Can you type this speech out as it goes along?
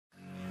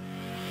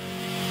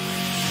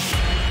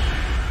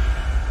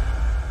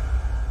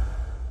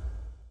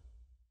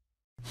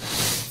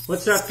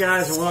What's up,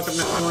 guys, and welcome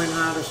to Coin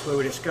Harvest, where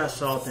we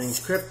discuss all things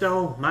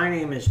crypto. My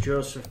name is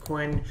Joseph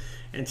Quinn,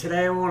 and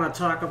today I want to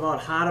talk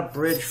about how to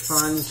bridge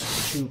funds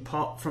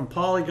from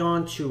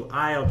Polygon to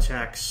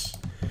Iotex.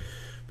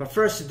 But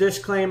first, a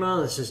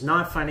disclaimer: this is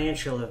not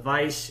financial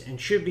advice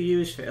and should be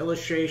used for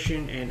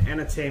illustration and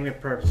entertainment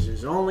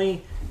purposes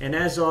only. And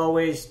as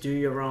always, do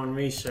your own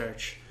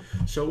research.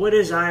 So what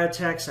is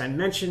Iotex? I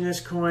mentioned this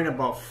coin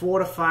about 4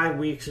 to 5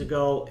 weeks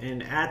ago,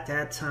 and at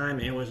that time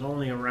it was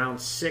only around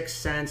 6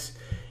 cents.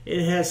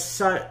 It has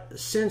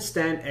since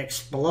then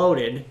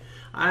exploded.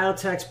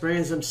 Iotex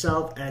brands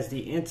themselves as the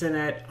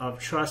Internet of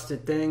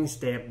Trusted Things.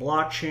 Their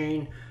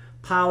blockchain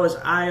powers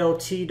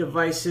IoT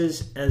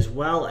devices as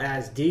well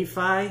as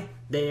DeFi.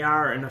 They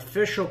are an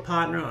official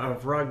partner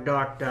of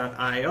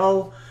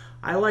rugdoc.io.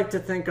 I like to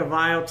think of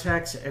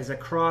Iotex as a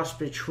cross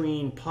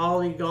between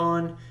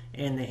Polygon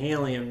and the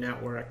Helium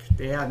network.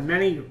 They have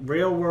many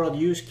real-world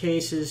use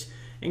cases,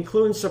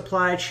 including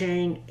supply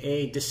chain,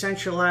 a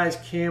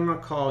decentralized camera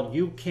called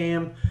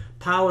UCam,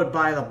 powered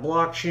by the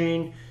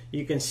blockchain.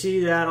 You can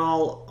see that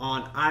all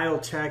on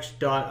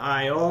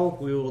iotex.io.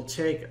 We will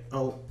take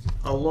a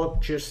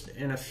look just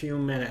in a few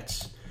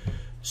minutes.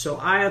 So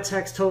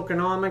Iotex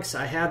Tokenomics,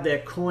 I have their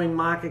coin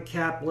market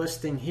cap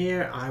listing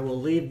here. I will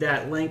leave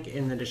that link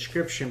in the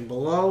description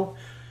below.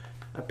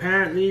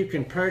 Apparently you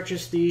can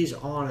purchase these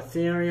on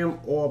Ethereum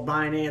or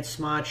Binance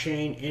Smart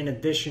Chain in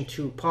addition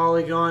to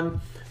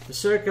Polygon. The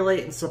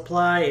circulating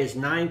supply is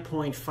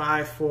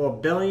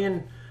 9.54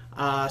 billion,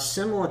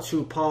 similar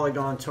to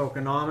Polygon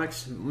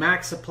Tokenomics.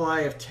 Max supply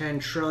of 10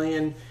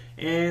 trillion,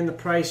 and the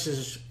price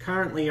is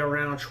currently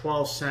around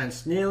 12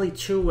 cents, nearly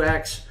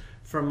 2x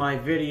from my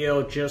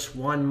video just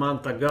 1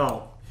 month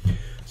ago.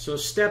 So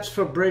steps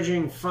for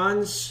bridging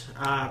funds: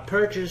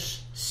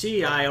 purchase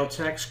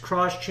Iotex,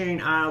 cross-chain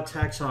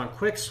Iotex on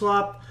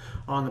QuickSwap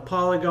on the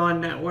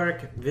Polygon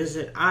network.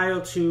 Visit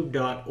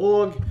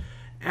iotube.org.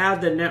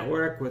 Add the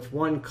network with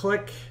one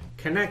click.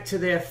 Connect to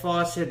their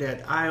faucet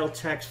at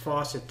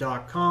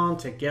iotexfaucet.com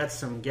to get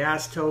some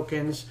gas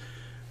tokens.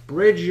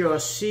 Bridge your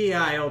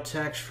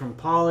Iotex from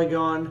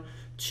Polygon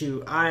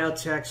to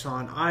Iotex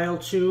on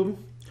Iotube.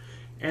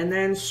 And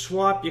then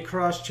swap your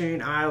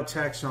cross-chain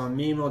Iotex on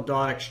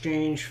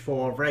Mimo.exchange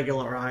for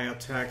regular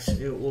Iotex.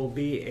 It will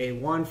be a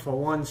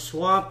one-for-one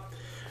swap.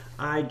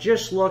 I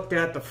just looked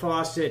at the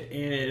faucet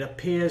and it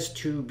appears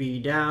to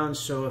be down,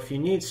 so if you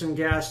need some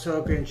gas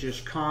tokens,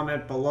 just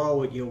comment below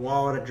with your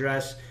wallet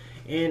address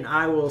and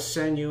I will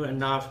send you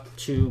enough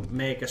to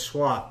make a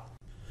swap.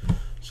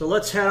 So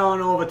let's head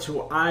on over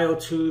to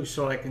Iotube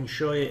so I can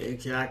show you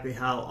exactly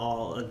how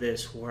all of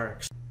this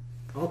works.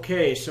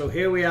 Okay, so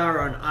here we are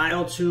on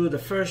Iotube. The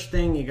first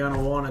thing you're going to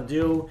want to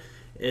do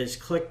is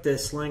click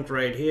this link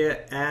right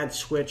here, add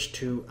switch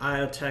to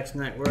Iotex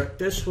network.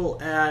 This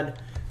will add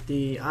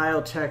the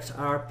Iotex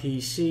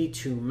RPC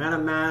to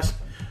MetaMask.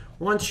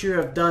 Once you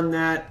have done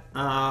that,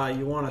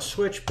 you want to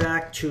switch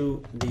back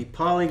to the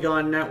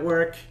Polygon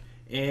network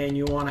and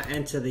you want to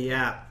enter the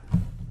app.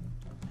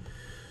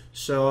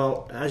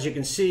 So as you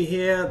can see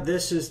here,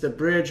 this is the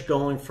bridge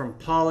going from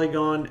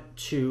Polygon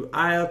to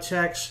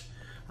Iotex.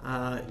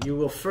 You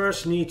will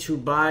first need to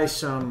buy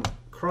some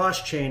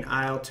cross-chain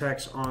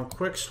Iotex on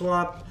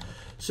QuickSwap.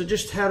 So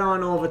just head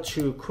on over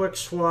to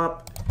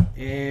QuickSwap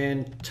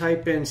and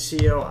type in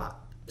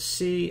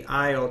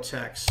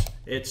Iotex.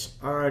 It's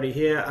already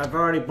here. I've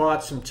already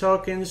bought some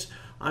tokens.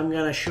 I'm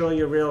going to show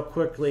you real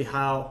quickly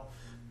how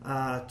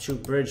to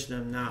bridge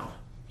them now.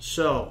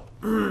 So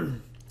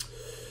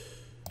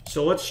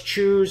let's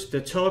choose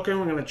the token.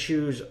 We're going to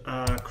choose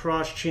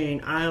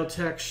cross-chain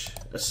Iotex.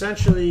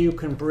 Essentially, you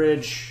can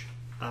bridge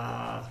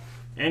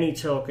any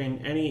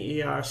token, any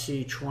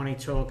ERC20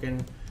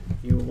 token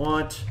you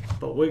want,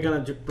 but we're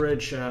going to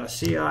bridge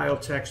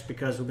Iotex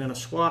because we're going to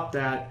swap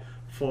that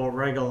for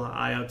regular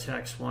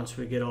Iotex once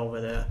we get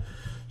over there.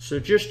 So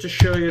just to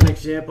show you an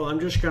example, I'm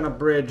just going to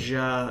bridge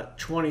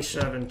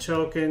 27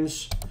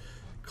 tokens.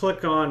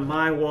 Click on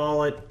My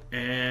Wallet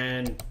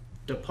and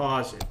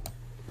deposit.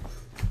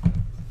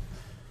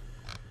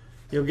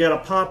 You'll get a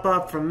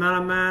pop-up from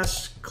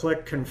MetaMask.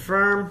 Click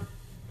Confirm.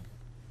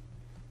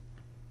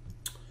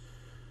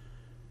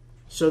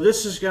 So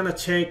this is going to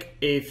take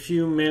a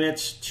few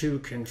minutes to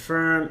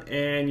confirm,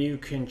 and you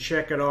can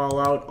check it all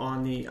out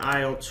on the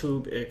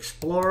Iotube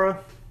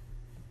Explorer.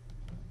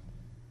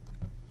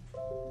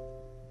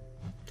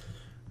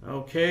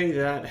 Okay,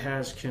 that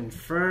has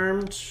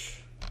confirmed.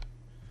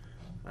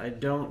 I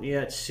don't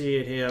yet see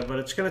it here, but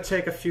it's going to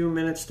take a few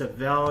minutes to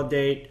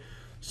validate.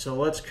 So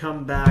let's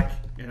come back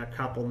in a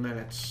couple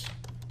minutes.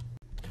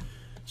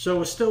 So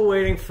we're still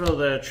waiting for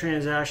the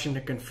transaction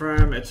to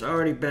confirm. It's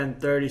already been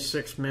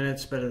 36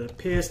 minutes, but it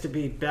appears to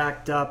be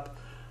backed up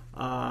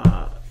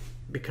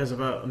because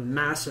of a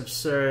massive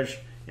surge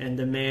in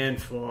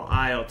demand for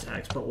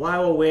Iotex. But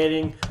while we're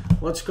waiting,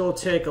 let's go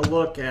take a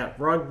look at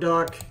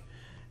RugDoc.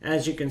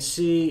 As you can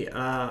see,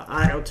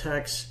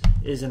 Iotex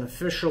is an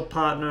official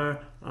partner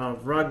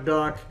of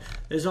RugDoc.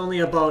 There's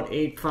only about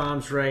 8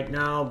 farms right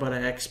now, but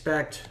I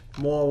expect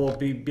more will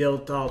be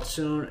built out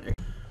soon.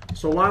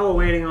 So while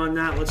we're waiting on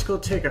that, let's go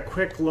take a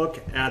quick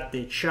look at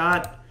the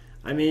chart.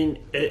 I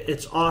mean,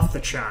 it's off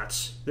the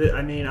charts.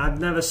 I mean, I've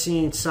never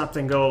seen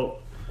something go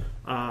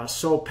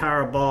so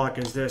parabolic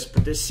as this,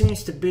 but there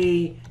seems to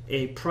be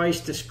a price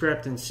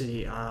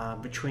discrepancy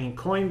between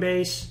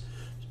Coinbase,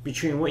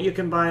 between what you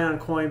can buy on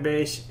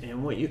Coinbase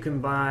and what you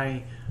can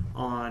buy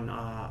on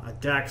a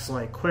DEX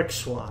like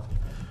QuickSwap.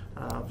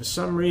 For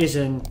some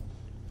reason,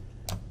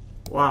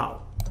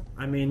 wow,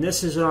 I mean,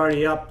 this is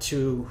already up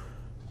to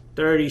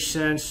 30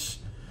 cents.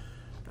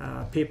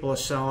 People are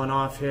selling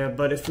off here,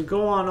 but if we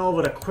go on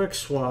over to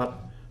QuickSwap,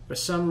 for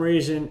some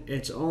reason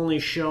it's only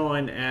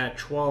showing at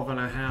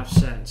 12.5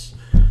 cents.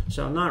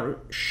 So I'm not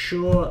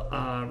sure,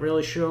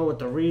 really sure what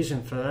the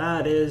reason for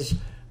that is.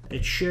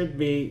 It should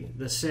be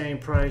the same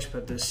price,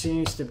 but there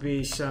seems to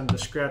be some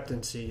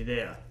discrepancy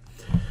there.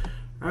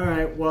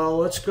 Alright, well,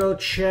 let's go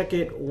check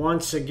it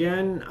once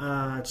again.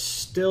 It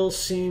still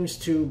seems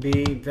to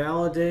be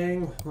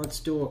validating. Let's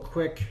do a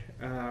quick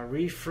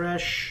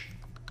refresh.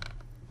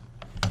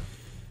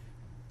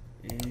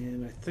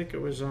 And I think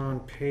it was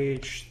on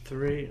page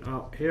 3.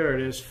 Oh, here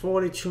it is,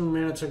 42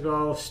 minutes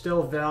ago,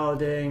 still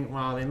validating.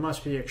 Wow, they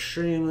must be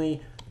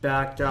extremely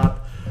backed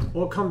up.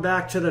 We'll come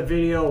back to the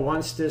video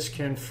once this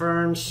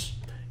confirms.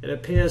 It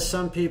appears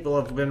some people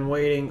have been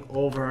waiting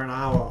over an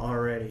hour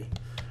already.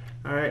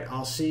 Alright,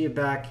 I'll see you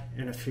back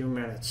in a few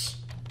minutes.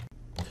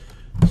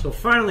 So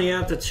finally,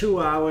 after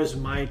 2 hours,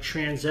 my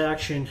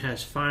transaction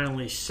has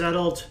finally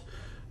settled.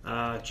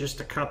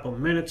 Just a couple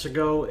minutes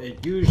ago.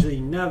 It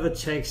usually never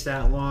takes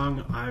that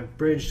long. I've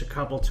bridged a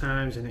couple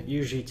times and it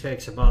usually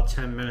takes about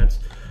 10 minutes.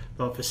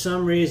 But for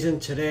some reason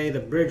today the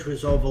bridge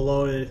was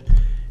overloaded.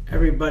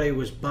 Everybody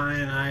was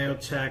buying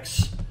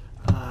Iotex.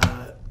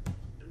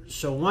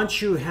 So once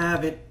you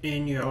have it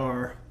in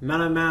your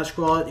MetaMask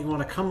wallet, you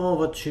want to come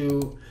over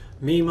to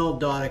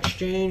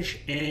Mimo.exchange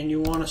and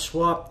you want to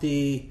swap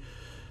the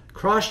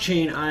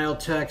cross-chain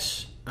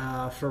Iotex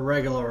for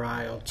regular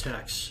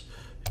Iotex,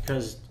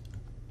 because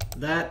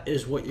that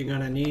is what you're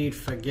going to need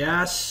for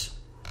gas.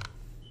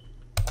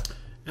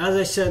 As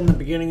I said in the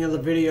beginning of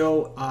the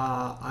video,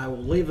 I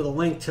will leave the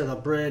link to the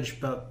bridge,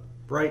 but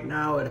right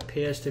now it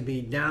appears to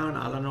be down.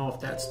 I don't know if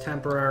that's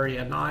temporary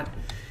or not.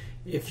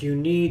 If you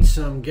need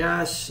some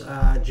gas,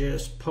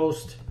 just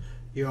post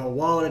your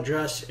wallet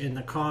address in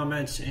the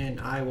comments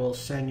and I will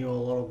send you a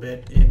little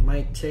bit. It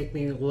might take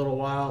me a little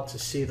while to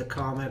see the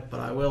comment, but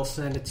I will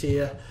send it to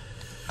you.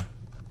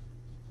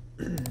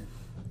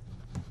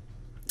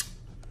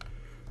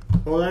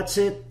 Well, that's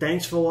it.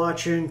 Thanks for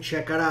watching.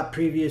 Check out our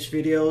previous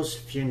videos.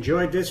 If you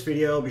enjoyed this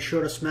video, be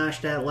sure to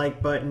smash that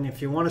like button.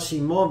 If you want to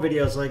see more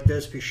videos like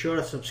this, be sure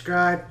to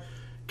subscribe.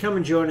 Come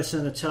and join us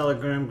in the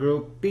Telegram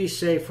group. Be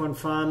safe when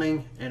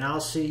farming, and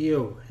I'll see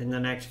you in the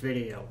next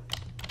video.